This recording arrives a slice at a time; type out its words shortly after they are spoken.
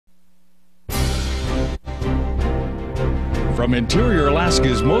From Interior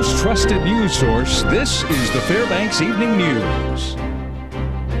Alaska's most trusted news source, this is the Fairbanks Evening News.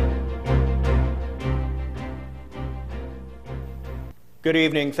 Good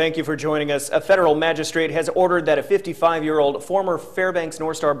evening. Thank you for joining us. A federal magistrate has ordered that a 55-year-old former Fairbanks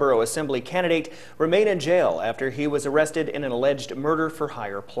North Star Borough Assembly candidate remain in jail after he was arrested in an alleged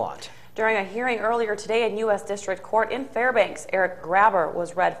murder-for-hire plot. During a hearing earlier today in U.S. District Court in Fairbanks, Eric Grabber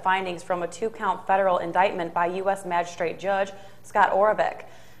was read findings from a 2-count federal indictment by U.S. Magistrate Judge Scott Oravec.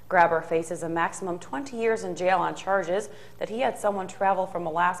 Grabber faces a maximum 20 years in jail on charges that he had someone travel from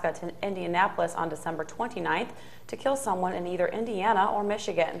Alaska to Indianapolis on December 29th to kill someone in either Indiana or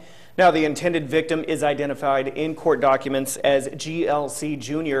Michigan. Now, the intended victim is identified in court documents as GLC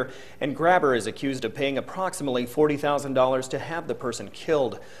Jr., and Grabber is accused of paying approximately $40,000 to have the person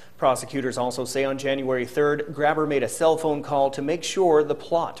killed. Prosecutors also say on January 3rd, Grabber made a cell phone call to make sure the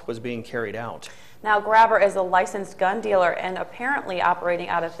plot was being carried out. Now, Grabber is a licensed gun dealer and apparently operating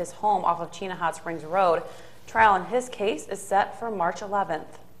out of his home off of Chena Hot Springs Road. Trial in his case is set for March 11th.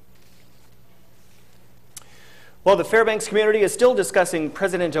 Well, the Fairbanks community is still discussing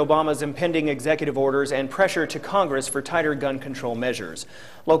President Obama's impending executive orders and pressure to Congress for tighter gun control measures.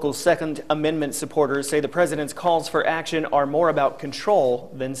 Local Second Amendment supporters say the president's calls for action are more about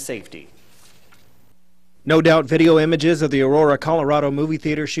control than safety. No doubt video images of the Aurora, Colorado movie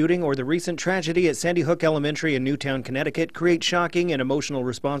theater shooting or the recent tragedy at Sandy Hook Elementary in Newtown, Connecticut create shocking and emotional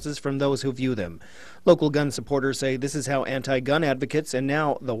responses from those who view them. Local gun supporters say this is how anti-gun advocates and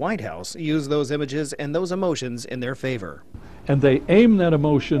now the White House use those images and those emotions in their favor. And they aim that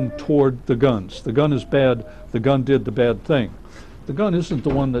emotion toward the guns. The gun is bad, the gun did the bad thing. The gun isn't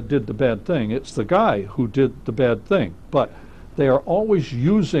the one that did the bad thing, it's the guy who did the bad thing. But they are always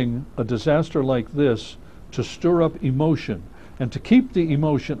using a disaster like this to stir up emotion. And to keep the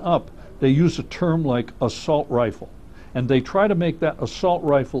emotion up, they use a term like assault rifle. And they try to make that assault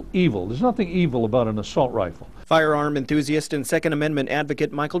rifle evil. There's nothing evil about an assault rifle. Firearm enthusiast and Second Amendment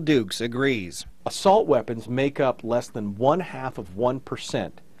advocate Michael Dukes agrees. Assault weapons make up less than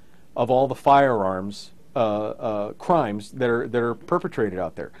 0.5% of all the firearms crimes that are perpetrated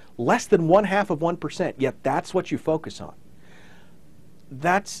out there. Less than 0.5%, yet that's what you focus on.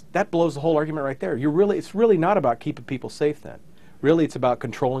 That blows the whole argument right there. It's really not about keeping people safe then. Really, it's about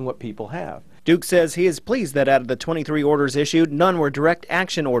controlling what people have. Duke says he is pleased that out of the 23 orders issued, none were direct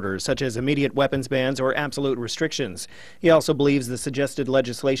action orders, such as immediate weapons bans or absolute restrictions. He also believes the suggested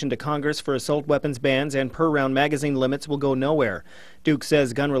legislation to Congress for assault weapons bans and per-round magazine limits will go nowhere. Duke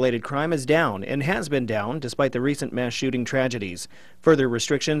says gun-related crime is down and has been down despite the recent mass shooting tragedies. Further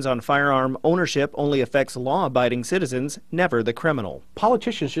restrictions on firearm ownership only affects law-abiding citizens, never the criminal.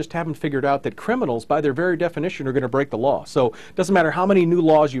 Politicians just haven't figured out that criminals, by their very definition, are going to break the law. So it doesn't matter how many new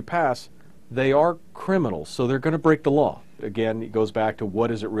laws you pass, they are criminals, so they're going to break the law. Again, it goes back to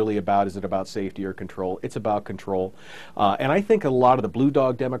what is it really about? Is it about safety or control? It's about control. And I think a lot of the blue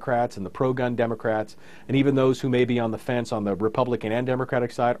dog Democrats and the pro-gun Democrats, and even those who may be on the fence on the Republican and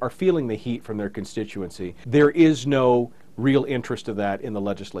Democratic side, are feeling the heat from their constituency. There is no real interest of that in the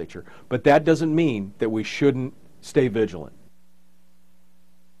legislature. But that doesn't mean that we shouldn't stay vigilant.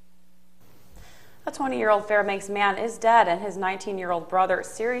 A 20-year-old Fairbanks man is dead and his 19-year-old brother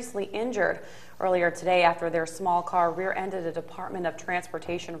seriously injured earlier today after their small car rear-ended a Department of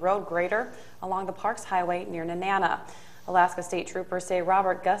Transportation road grader along the Parks Highway near Nenana. Alaska State Troopers say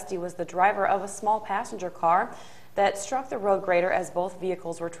Robert Gusty was the driver of a small passenger car that struck the road grader as both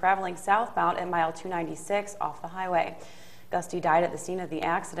vehicles were traveling southbound at mile 296 off the highway. Gusty died at the scene of the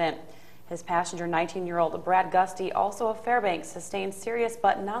accident. His passenger, 19-year-old Brad Gusty, also of Fairbanks, sustained serious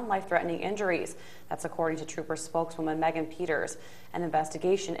but non-life-threatening injuries. That's according to Trooper spokeswoman Megan Peters. An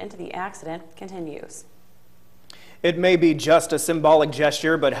investigation into the accident continues. It may be just a symbolic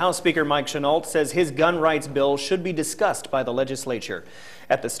gesture, but House Speaker Mike Chenault says his gun rights bill should be discussed by the legislature.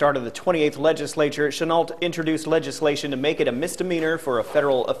 At the start of the 28th legislature, Chenault introduced legislation to make it a misdemeanor for a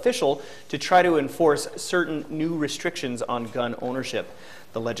federal official to try to enforce certain new restrictions on gun ownership.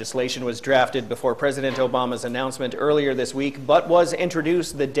 The legislation was drafted before President Obama's announcement earlier this week, but was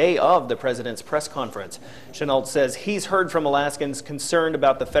introduced the day of the president's press conference. Chenault says he's heard from Alaskans concerned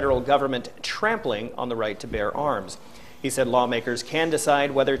about the federal government trampling on the right to bear arms. He said lawmakers can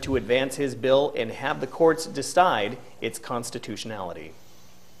decide whether to advance his bill and have the courts decide its constitutionality.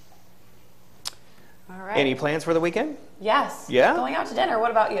 All right. Any plans for the weekend? Yes. Yeah? Going out to dinner.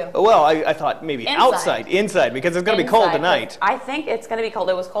 What about you? Well, I thought maybe inside, because it's going to be cold tonight. I think it's going to be cold.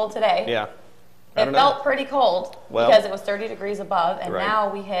 It was cold today. Yeah. It felt pretty cold because it was 30 degrees above, and now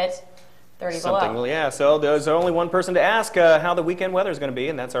we hit 30 Something, below. yeah. So there's only one person to ask how the weekend weather is going to be,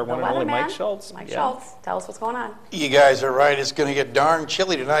 and that's our The one and only weatherman, Mike Schultz. Mike Yeah. Schultz, tell us what's going on. You guys are right. It's going to get darn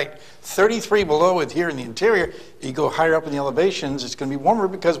chilly tonight. 33 below with here in the interior. You go higher up in the elevations, it's going to be warmer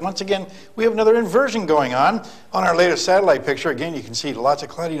because once again, we have another inversion going on. On our latest satellite picture, again, you can see lots of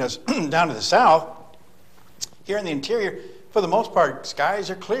cloudiness down to the south. Here in the interior, for the most part,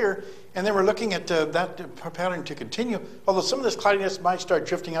 skies are clear. And then we're looking at that pattern to continue, although some of this cloudiness might start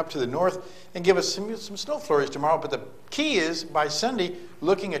drifting up to the north and give us some snow flurries tomorrow. But the key is, by Sunday,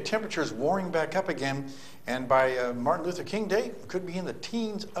 looking at temperatures warming back up again. And by Martin Luther King Day, it could be in the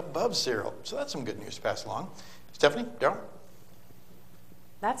teens above 0. So that's some good news to pass along. Stephanie, Darryl?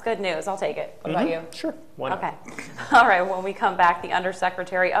 That's good news. I'll take it. What about you? Sure. Why not? Okay. All right. When we come back, the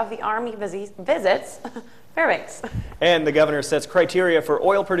Undersecretary of the Army visits Fairbanks. And the governor sets criteria for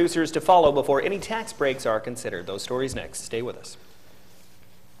oil producers to follow before any tax breaks are considered. Those stories next. Stay with us.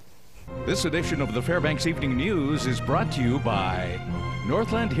 This edition of the Fairbanks Evening News is brought to you by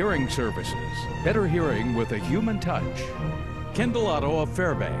Northland Hearing Services. Better hearing with a human touch. Kendall Auto of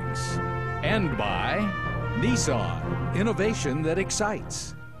Fairbanks. And by Nissan. Innovation that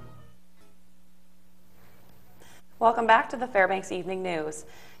excites. Welcome back to the Fairbanks Evening News.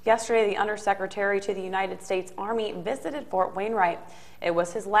 Yesterday, the Undersecretary to the United States Army visited Fort Wainwright. It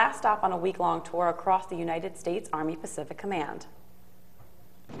was his last stop on a week-long tour across the United States Army Pacific Command.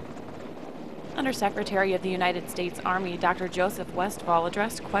 Undersecretary of the United States Army, Dr. Joseph Westfall,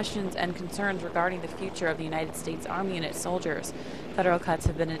 addressed questions and concerns regarding the future of the United States Army and its soldiers. Federal cuts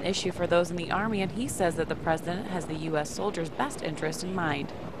have been an issue for those in the Army, and he says that the President has the U.S. soldiers' best interest in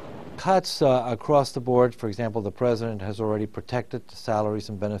mind. Cuts across the board. For example, the President has already protected the salaries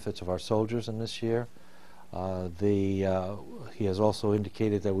and benefits of our soldiers in this year. He has also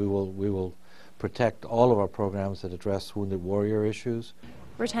indicated that we will protect all of our programs that address wounded warrior issues.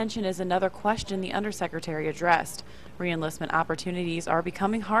 Retention is another question the Undersecretary addressed. Reenlistment opportunities are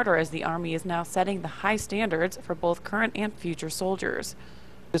becoming harder as the Army is now setting the high standards for both current and future soldiers.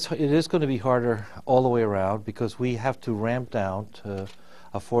 It is going to be harder all the way around because we have to ramp down to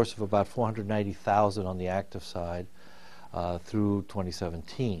a force of about 490,000 on the active side through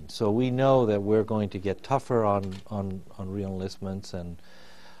 2017. So we know that we're going to get tougher on reenlistments, and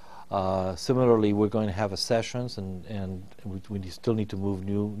similarly we're going to have accessions, and we still need to move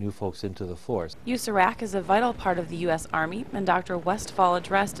new folks into the force. USARAC is a vital part of the U.S. Army, and Dr. Westfall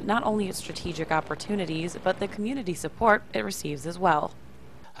addressed not only its strategic opportunities, but the community support it receives as well.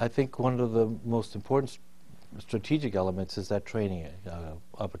 I think one of the most important strategic elements is that training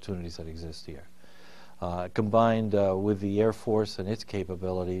opportunities that exist here. Combined with the Air Force and its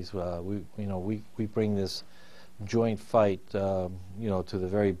capabilities, we bring this joint fight, to the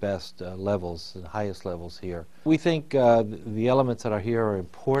very best levels, the highest levels here. We think the elements that are here are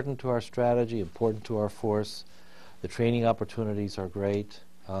important to our strategy, important to our force. The training opportunities are great.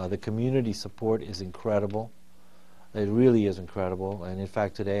 The community support is incredible. It really is incredible. And in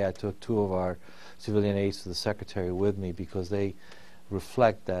fact, today I took 2 of our civilian aides to the Secretary with me because they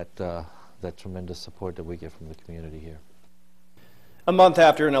reflect that tremendous support that we get from the community here. A month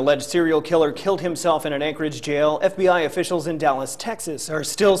after an alleged serial killer killed himself in an Anchorage jail, FBI officials in Dallas, Texas are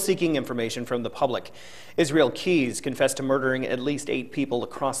still seeking information from the public. Israel Keyes confessed to murdering at least 8 people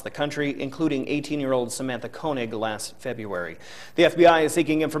across the country, including 18-year-old Samantha Koenig last February. The FBI is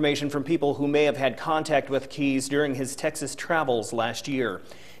seeking information from people who may have had contact with Keyes during his Texas travels last year.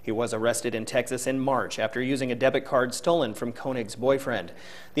 He was arrested in Texas in March after using a debit card stolen from Koenig's boyfriend.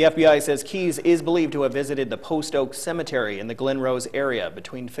 The FBI says Keyes is believed to have visited the Post Oak Cemetery in the Glen Rose area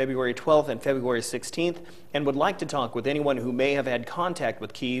between February 12th and February 16th and would like to talk with anyone who may have had contact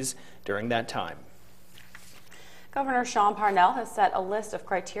with Keyes during that time. Governor Sean Parnell has set a list of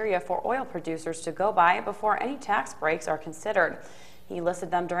criteria for oil producers to go by before any tax breaks are considered. He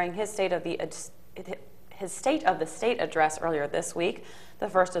listed them during his State of the State address earlier this week. The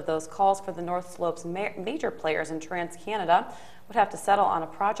first of those calls for the North Slope's major players in TransCanada would have to settle on a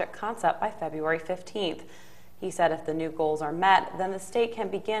project concept by February 15th. He said if the new goals are met, then the state can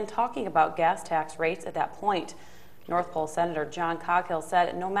begin talking about gas tax rates at that point. North Pole Senator John Coghill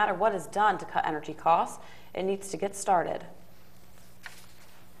said no matter what is done to cut energy costs, it needs to get started.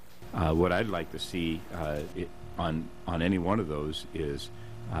 What I'd like to see on any one of those is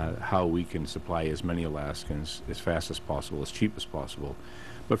how we can supply as many Alaskans as fast as possible, as cheap as possible.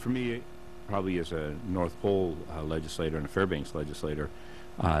 But for me, probably as a North Pole legislator and a Fairbanks legislator,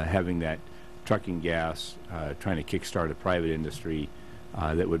 having that trucking gas, trying to kickstart a private industry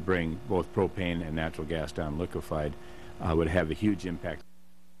that would bring both propane and natural gas down liquefied would have a huge impact.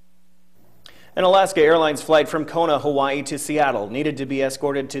 An Alaska Airlines flight from Kona, Hawaii to Seattle needed to be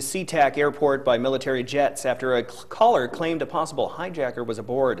escorted to SeaTac Airport by military jets after a caller claimed a possible hijacker was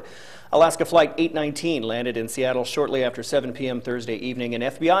aboard. Alaska Flight 819 landed in Seattle shortly after 7 p.m. Thursday evening, and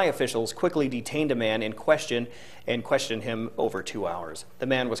FBI officials quickly detained a man in question and questioned him over 2 hours. The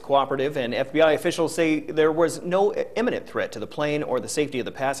man was cooperative, and FBI officials say there was no imminent threat to the plane or the safety of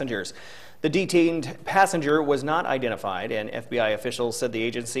the passengers. The detained passenger was not identified, and FBI officials said the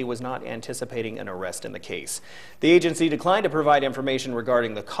agency was not anticipating an arrest in the case. The agency declined to provide information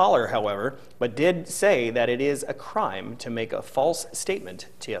regarding the caller, however, but did say that it is a crime to make a false statement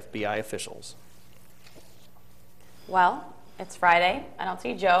to FBI officials. Well, it's Friday. I don't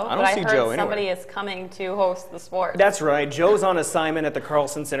see Joe, I heard somebody is coming to host the sport. That's right. Joe's on assignment at the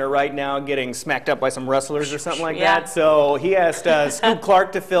Carlson Center right now getting smacked up by some wrestlers or something like that. So he asked Scoop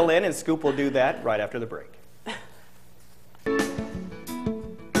Clark to fill in, and Scoop will do that right after the break.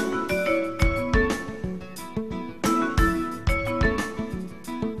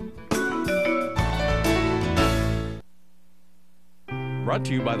 Brought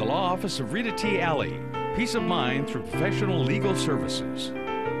to you by the Law Office of Rita T. Alley. Peace of mind through professional legal services.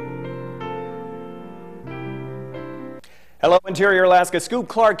 Hello, Interior Alaska. Scoop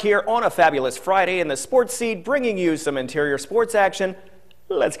Clark here on a fabulous Friday in the sports seat, bringing you some interior sports action.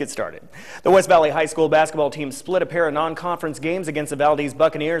 Let's get started. The West Valley High School basketball team split a pair of non-conference games against the Valdez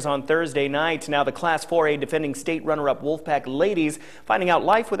Buccaneers on Thursday night. Now the Class 4A defending state runner-up Wolfpack ladies finding out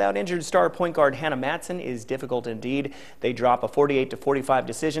life without injured star point guard Hannah Matson is difficult indeed. They drop a 48-45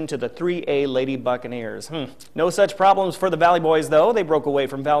 decision to the 3A Lady Buccaneers. No such problems for the Valley boys, though. They broke away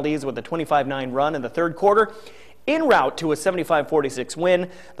from Valdez with a 25-9 run in the third quarter. En route to a 75-46 win,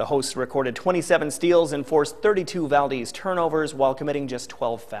 the hosts recorded 27 steals and forced 32 Valdez turnovers while committing just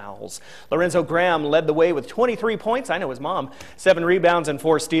 12 fouls. Lorenzo Graham led the way with 23 points. I know his mom. 7 rebounds and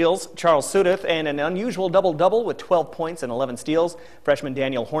 4 steals. Charles Sudeth and an unusual double-double with 12 points and 11 steals. Freshman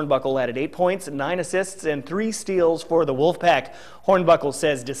Daniel Hornbuckle added 8 points, 9 assists, and 3 steals for the Wolfpack. Hornbuckle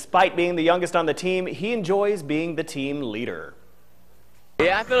says despite being the youngest on the team, he enjoys being the team leader.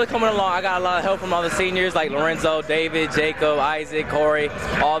 Yeah, I feel it coming along. I got a lot of help from all the seniors like Lorenzo, David, Jacob, Isaac, Corey.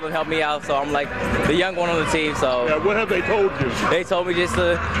 All of them helped me out, so I'm like the young one on the team. So yeah, what have they told you? They told me just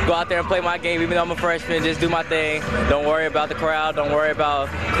to go out there and play my game, even though I'm a freshman. Just do my thing. Don't worry about the crowd. Don't worry about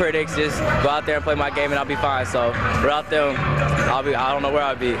critics. Just go out there and play my game, and I'll be fine. So without them, I don't know where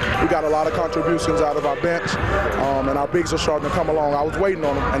I'll be. We got a lot of contributions out of our bench, and our bigs are starting to come along. I was waiting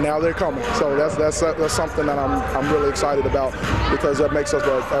on them, and now they're coming. So that's something that I'm really excited about, because that makes us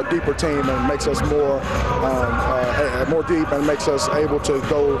a deeper team and makes us more deep and makes us able to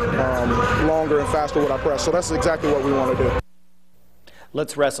go longer and faster with our press. So that's exactly what we want to do.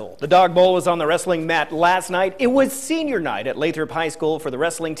 Let's wrestle. The Dog Bowl was on the wrestling mat last night. It was senior night at Lathrop High School for the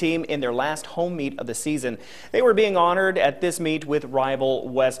wrestling team in their last home meet of the season. They were being honored at this meet with rival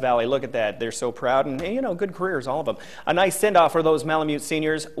West Valley. Look at that. They're so proud, and you know, good careers, all of them. A nice send-off for those Malamute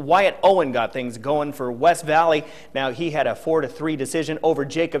seniors. Wyatt Owen got things going for West Valley. Now he had a 4-3 decision over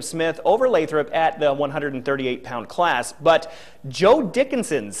Jacob Smith over Lathrop at the 138-pound class. But Joe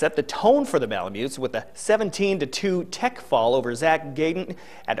Dickinson set the tone for the Malamutes with a 17-2 tech fall over Zach Gaden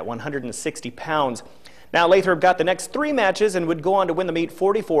at 160 pounds. Now Lathrop got the next 3 matches and would go on to win the meet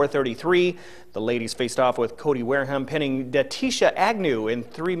 44-33. The ladies faced off with Cody Wareham pinning Datisha Agnew in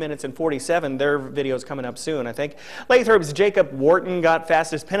 3 minutes and 47. Their video's coming up soon, I think. Lathrop's Jacob Wharton got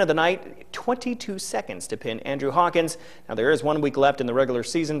fastest pin of the night, 22 seconds to pin Andrew Hawkins. Now there is 1 week left in the regular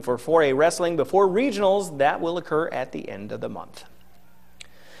season for 4A wrestling before regionals. That will occur at the end of the month.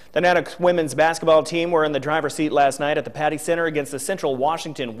 The Nanook women's basketball team were in the driver's seat last night at the Patty Center against the Central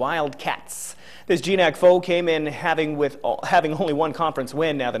Washington Wildcats. This GNAC foe came in having only 1 conference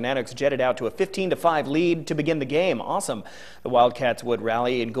win. Now the Nanooks jetted out to a 15-5 lead to begin the game. Awesome. The Wildcats would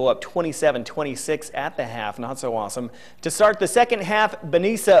rally and go up 27-26 at the half. Not so awesome. To start the second half,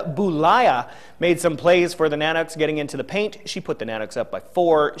 Benisa Bulaya made some plays for the Nanooks getting into the paint. She put the Nanooks up by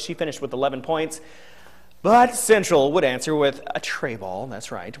 4. She finished with 11 points. But Central would answer with a tray ball.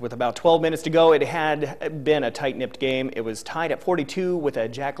 That's right. With about 12 minutes to go, it had been a tight-nipped game. It was tied at 42 with a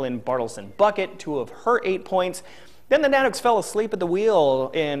Jacqueline Bartleson bucket, 2 of her 8 points. Then the Nanooks fell asleep at the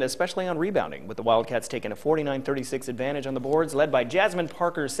wheel, and especially on rebounding, with the Wildcats taking a 49-36 advantage on the boards, led by Jasmine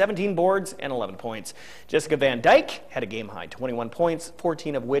Parker, 17 boards and 11 points. Jessica Van Dyke had a game-high 21 points,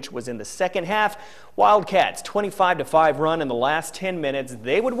 14 of which was in the second half. Wildcats 25-5 run in the last 10 minutes.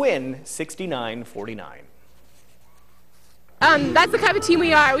 They would win 69-49. That's the type of team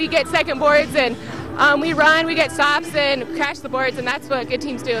we are. We get second boards and We run, we get stops, and crash the boards, and that's what good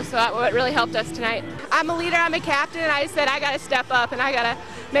teams do. So that's what really helped us tonight. I'm a leader, I'm a captain, and I said I got to step up and I got to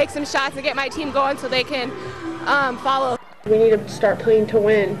make some shots and get my team going so they can follow. We need to start playing to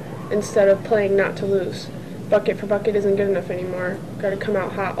win instead of playing not to lose. Bucket for bucket isn't good enough anymore. Got to come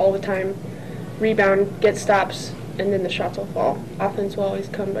out hot all the time, rebound, get stops, and then the shots will fall. Offense will always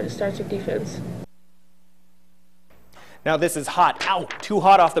come, but it starts with defense. Now this is hot. Ow, too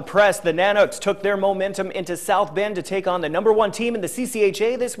hot off the press. The Nanooks took their momentum into South Bend to take on the #1 team in the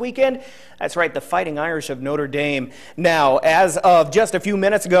CCHA this weekend. That's right, the Fighting Irish of Notre Dame. Now, as of just a few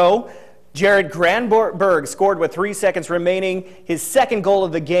minutes ago, Jared Granberg scored with 3 seconds remaining, his second goal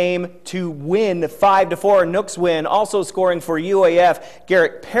of the game to win 5-4, a Nooks win. Also scoring for UAF,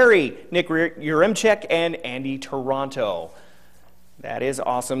 Garrett Perry, Nick Urimchek, and Andy Toronto. That is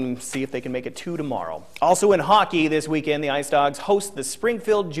awesome. See if they can make it 2 tomorrow. Also in hockey this weekend, the Ice Dogs host the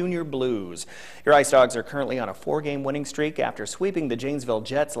Springfield Junior Blues. Your Ice Dogs are currently on a 4-game winning streak after sweeping the Janesville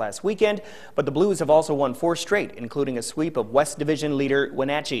Jets last weekend, but the Blues have also won 4 straight, including a sweep of West Division leader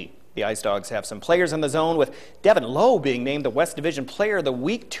Wenatchee. The Ice Dogs have some players in the zone, with Devin Lowe being named the West Division Player of the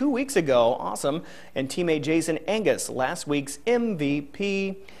Week 2 weeks ago. Awesome. And teammate Jason Angus, last week's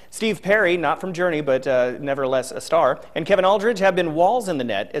MVP. Steve Perry, not from Journey, but nevertheless a star, and Kevin Aldridge have been walls in the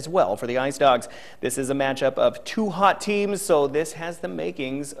net as well for the Ice Dogs. This is a matchup of 2 hot teams, so this has the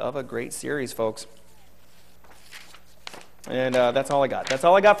makings of a great series, folks. And that's all I got. That's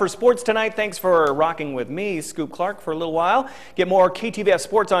all I got for sports tonight. Thanks for rocking with me, Scoop Clark, for a little while. Get more KTVF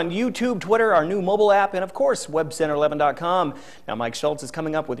Sports on YouTube, Twitter, our new mobile app, and of course, webcenter11.com. Now, Mike Schultz is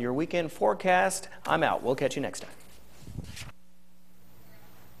coming up with your weekend forecast. I'm out. We'll catch you next time.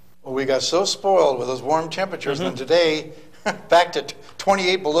 Well, we got so spoiled with those warm temperatures, and today, back to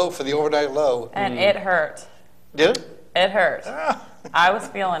 28 below for the overnight low. And it hurt. Did it? It hurt. I was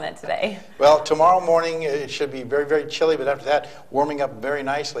feeling it today. Well, tomorrow morning it should be very, very chilly, but after that, warming up very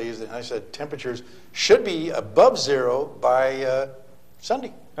nicely. As I said, temperatures should be above 0 by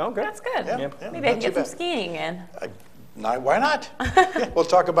Sunday. Okay. That's good. Yeah, Maybe I can get some skiing in. Why not? Yeah, we'll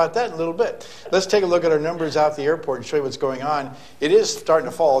talk about that in a little bit. Let's take a look at our numbers out the airport and show you what's going on. It is starting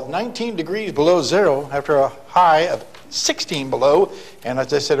to fall. 19 degrees below 0 after a high of 16 below. And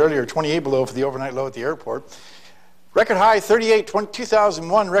as I said earlier, 28 below for the overnight low at the airport. Record high 38,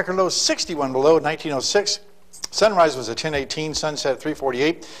 2001. Record low 61 below 1906. Sunrise was at 10:18, sunset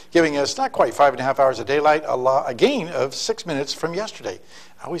 3:48, giving us not quite 5.5 hours of daylight, a gain of 6 minutes from yesterday.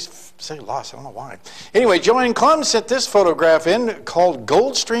 I always say lost, I don't know why. Anyway, Joanne Klum sent this photograph in called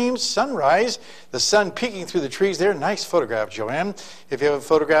Goldstream Sunrise. The sun peeking through the trees there. Nice photograph, Joanne. If you have a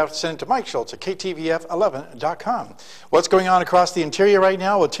photograph, send it to Mike Schultz at KTVF11.com. What's going on across the interior right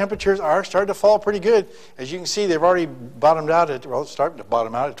now? Well, temperatures are starting to fall pretty good. As you can see, they've already bottomed out at, well, starting to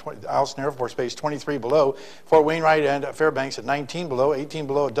bottom out at Allison Air Force Base, 23 below. Fort Wainwright and Fairbanks at 19 below, 18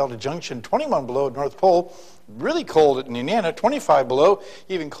 below at Delta Junction, 21 below at North Pole. Really cold at Nenana, 25 below,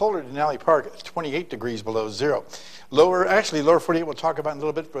 even colder at Denali Park, 28 degrees below 0. Lower 48 we'll talk about in a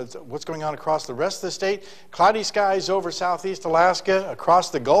little bit, but what's going on across the rest of the state. Cloudy skies over southeast Alaska, across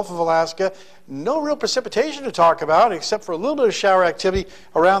the Gulf of Alaska. No real precipitation to talk about, except for a little bit of shower activity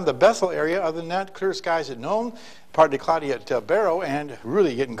around the Bethel area. Other than that, clear skies at Nome, partly cloudy at Barrow, and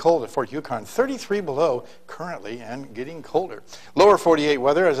really getting cold at Fort Yukon. 33 below currently and getting colder. Lower 48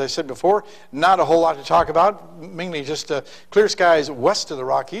 weather, as I said before, not a whole lot to talk about, mainly just clear skies west of the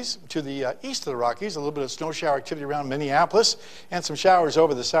Rockies to the east of the Rockies, a little bit of snow shower activity around Minneapolis, and some showers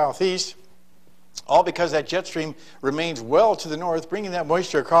over the southeast. All because that jet stream remains well to the north, bringing that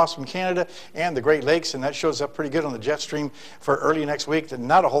moisture across from Canada and the Great Lakes, and that shows up pretty good on the jet stream for early next week.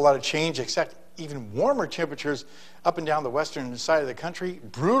 Not a whole lot of change, except even warmer temperatures up and down the western side of the country.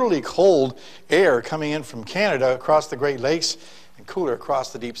 Brutally cold air coming in from Canada across the Great Lakes, and cooler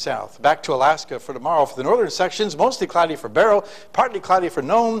across the deep south. Back to Alaska for tomorrow. For the northern sections, mostly cloudy for Barrow, partly cloudy for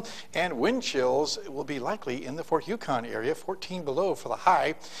Nome, and wind chills will be likely in the Fort Yukon area, 14 below for the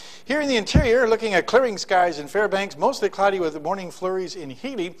high. Here in the interior, looking at clearing skies in Fairbanks, mostly cloudy with morning flurries in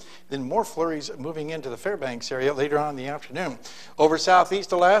Healy, then more flurries moving into the Fairbanks area later on in the afternoon. Over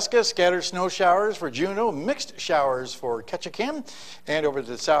southeast Alaska, scattered snow showers for Juneau, mixed showers for Ketchikan, and over to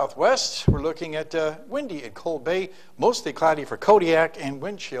the southwest, we're looking at windy at Cold Bay, mostly cloudy for Kodiak, and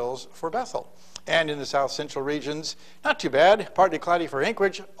wind chills for Bethel. And in the south central regions, not too bad. Partly cloudy for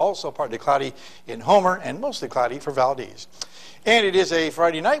Anchorage, also partly cloudy in Homer, and mostly cloudy for Valdez. And it is a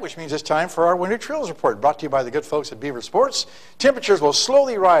Friday night, which means it's time for our Winter Trails Report, brought to you by the good folks at Beaver Sports. Temperatures will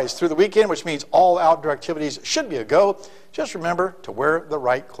slowly rise through the weekend, which means all outdoor activities should be a go. Just remember to wear the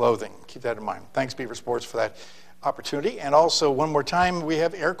right clothing. Keep that in mind. Thanks, Beaver Sports, for that opportunity. And also, one more time, we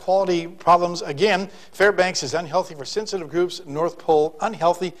have air quality problems again. Fairbanks is unhealthy for sensitive groups. North Pole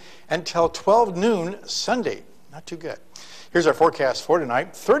unhealthy until 12 noon Sunday. Not too good. Here's our forecast for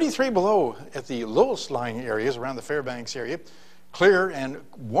tonight. 33 below at the lowest lying areas around the Fairbanks area. Clear and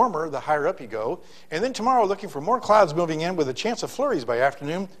warmer the higher up you go. And then tomorrow, looking for more clouds moving in with a chance of flurries by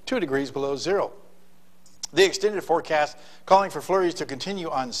afternoon, 2 degrees below zero. The extended forecast calling for flurries to continue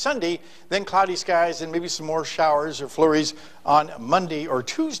on Sunday, then cloudy skies and maybe some more showers or flurries on Monday or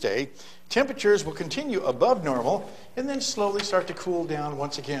Tuesday. Temperatures will continue above normal and then slowly start to cool down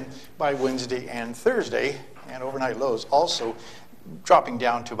once again by Wednesday and Thursday. And overnight lows also dropping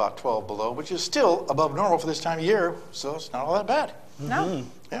down to about 12 below, which is still above normal for this time of year, so it's not all that bad. No.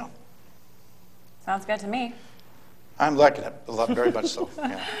 Yeah. Sounds good to me. I'm liking it a lot, very much so.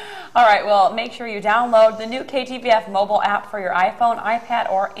 Yeah. All right, well, make sure you download the new KTVF mobile app for your iPhone,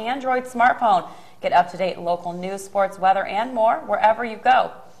 iPad, or Android smartphone. Get up-to-date local news, sports, weather, and more wherever you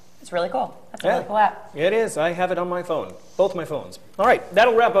go. It's really cool. That's a really cool app. It is. I have it on my phone, both my phones. All right,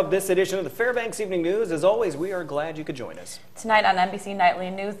 that'll wrap up this edition of the Fairbanks Evening News. As always, we are glad you could join us. Tonight on NBC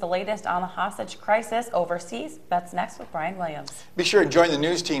Nightly News, the latest on the hostage crisis overseas. That's next with Brian Williams. Be sure and join the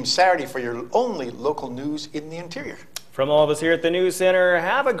news team Saturday for your only local news in the interior. From all of us here at the News Center,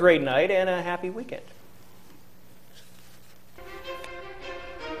 have a great night and a happy weekend.